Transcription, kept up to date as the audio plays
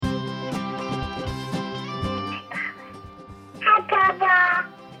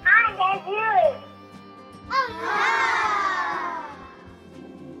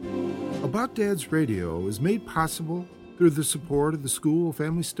About Dads Radio is made possible through the support of the School of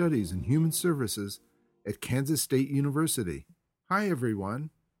Family Studies and Human Services at Kansas State University. Hi, everyone.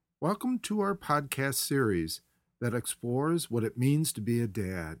 Welcome to our podcast series that explores what it means to be a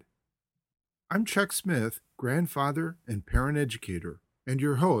dad. I'm Chuck Smith, grandfather and parent educator, and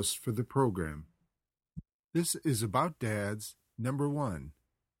your host for the program. This is About Dads, number 1.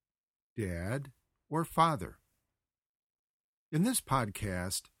 Dad or father? In this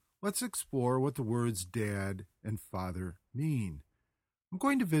podcast, let's explore what the words dad and father mean. I'm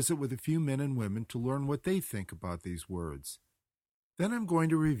going to visit with a few men and women to learn what they think about these words. Then I'm going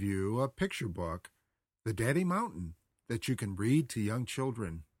to review a picture book, The Daddy Mountain, that you can read to young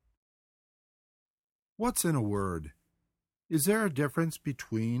children. What's in a word? Is there a difference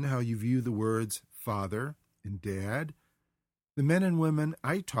between how you view the words father and dad? The men and women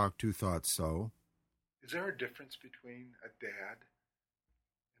I talked to thought so. Is there a difference between a dad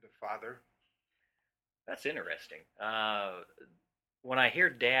and a father? That's interesting. When I hear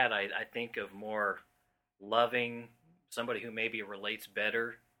dad, I think of more loving, somebody who maybe relates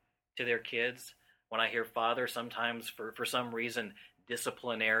better to their kids. When I hear father, sometimes for some reason,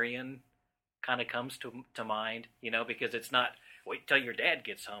 disciplinarian kind of comes to mind, because it's not wait till your dad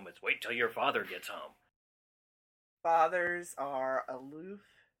gets home, it's wait till your father gets home. Fathers are aloof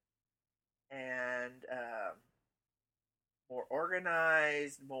and more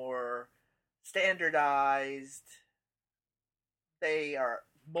organized, more standardized. They are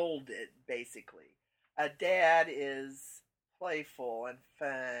molded, basically. A dad is playful and fun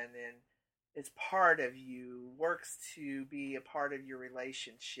and is part of you, works to be a part of your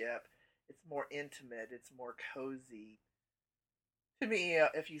relationship. It's more intimate, it's more cozy. To me,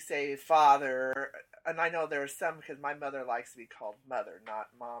 if you say father, and I know there are some, because my mother likes to be called mother, not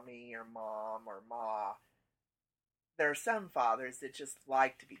mommy or mom or ma. There are some fathers that just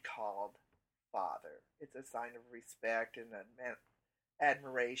like to be called father. It's a sign of respect and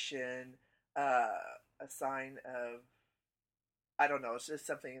admiration, a sign of, I don't know, it's just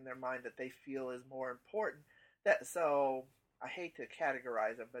something in their mind that they feel is more important. So I hate to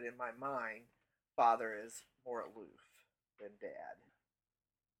categorize them, but in my mind, father is more aloof than dad.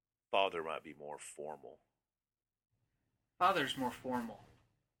 Father might be more formal. Father's more formal.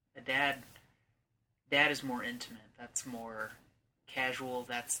 A dad is more intimate. That's more casual.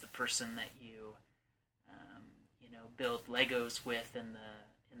 That's the person that you build Legos with in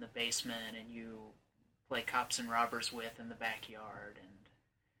the basement, and you play cops and robbers with in the backyard. And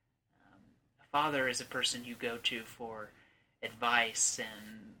a father is a person you go to for advice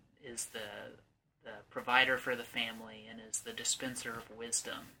and is the provider for the family and is the dispenser of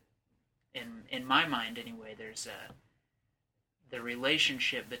wisdom. In my mind, anyway, there's the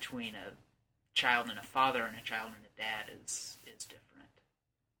relationship between a child and a father and a child and a dad is different.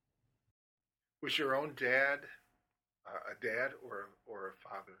 Was your own dad a dad or a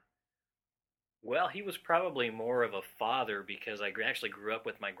father? Well, he was probably more of a father because I actually grew up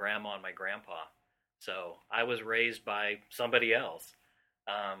with my grandma and my grandpa. So I was raised by somebody else.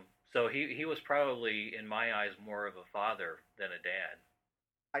 So he was probably, in my eyes, more of a father than a dad.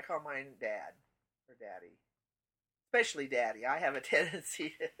 I call mine dad or daddy. Especially daddy. I have a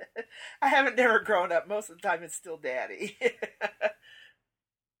tendency. I haven't never grown up. Most of the time it's still daddy.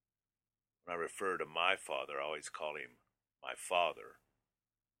 When I refer to my father, I always call him my father.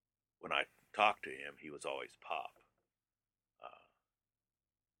 When I talk to him, he was always Pop.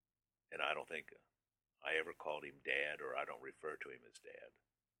 And I don't think I ever called him Dad, or I don't refer to him as Dad.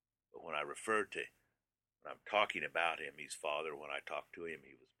 But when I'm talking about him, he's Father. When I talk to him,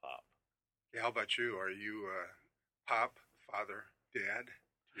 he was Pop. Yeah, how about you? Are you Pop, father, dad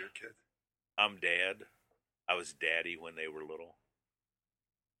to your kids? I'm Dad. I was Daddy when they were little.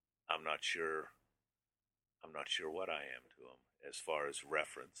 I'm not sure what I am to them as far as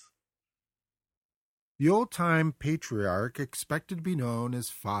reference. The old-time patriarch expected to be known as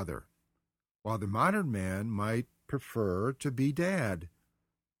father, while the modern man might prefer to be dad.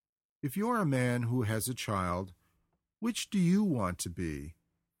 If you're a man who has a child, which do you want to be,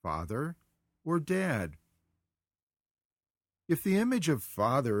 father or dad? If the image of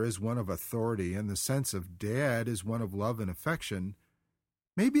father is one of authority and the sense of dad is one of love and affection,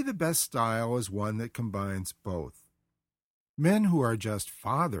 maybe the best style is one that combines both. Men who are just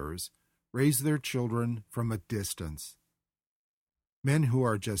fathers raise their children from a distance. Men who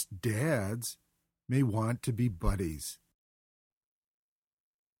are just dads may want to be buddies.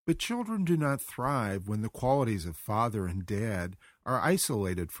 But children do not thrive when the qualities of father and dad are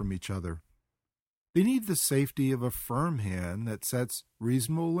isolated from each other. They need the safety of a firm hand that sets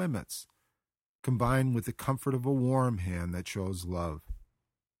reasonable limits, combined with the comfort of a warm hand that shows love.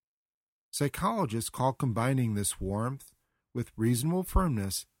 Psychologists call combining this warmth with reasonable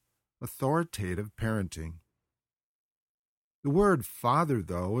firmness authoritative parenting. The word father,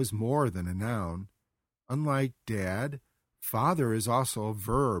 though, is more than a noun. Unlike dad, father is also a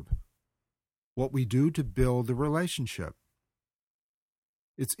verb, what we do to build the relationship.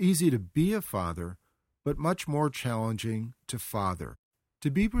 It's easy to be a father, but much more challenging to father, to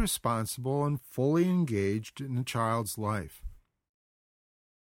be responsible and fully engaged in a child's life.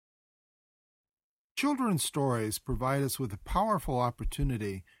 Children's stories provide us with a powerful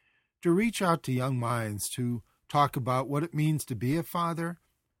opportunity to reach out to young minds to talk about what it means to be a father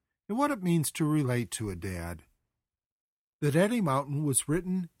and what it means to relate to a dad. The Daddy Mountain was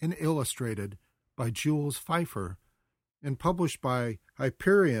written and illustrated by Jules Feiffer and published by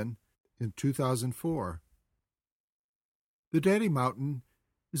Hyperion in 2004. The Daddy Mountain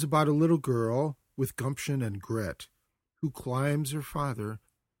is about a little girl with gumption and grit who climbs her father,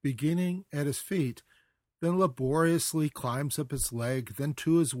 beginning at his feet, then laboriously climbs up his leg, then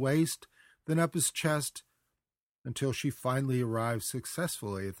to his waist, then up his chest, until she finally arrives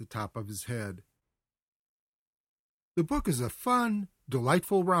successfully at the top of his head. The book is a fun,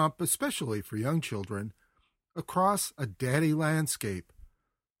 delightful romp, especially for young children, across a daddy landscape.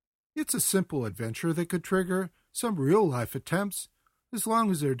 It's a simple adventure that could trigger some real-life attempts, as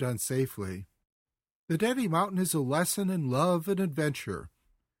long as they're done safely. The Daddy Mountain is a lesson in love and adventure.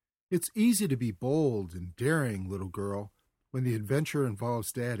 It's easy to be bold and daring, little girl, when the adventure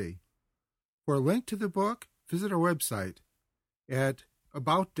involves Daddy. For a link to the book, visit our website at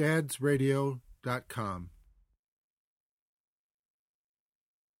aboutdadsradio.com.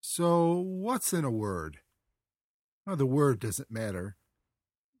 So, what's in a word? Well, the word doesn't matter.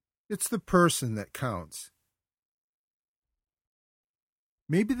 It's the person that counts.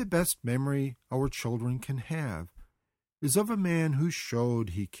 Maybe the best memory our children can have is of a man who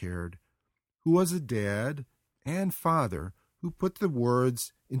showed he cared, who was a dad and father who put the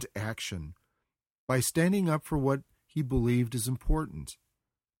words into action by standing up for what he believed is important,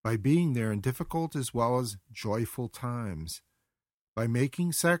 by being there in difficult as well as joyful times, by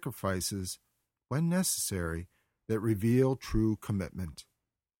making sacrifices when necessary that reveal true commitment.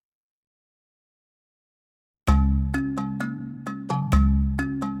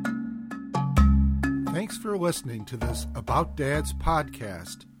 Thanks for listening to this About Dads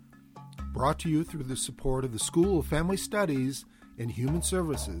podcast, brought to you through the support of the School of Family Studies and Human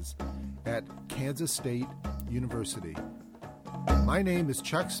Services at Kansas State University. My name is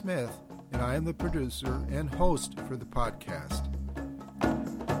Chuck Smith, and I am the producer and host for the podcast.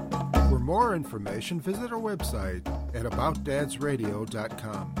 For more information, visit our website at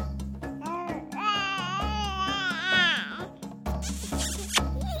aboutdadsradio.com.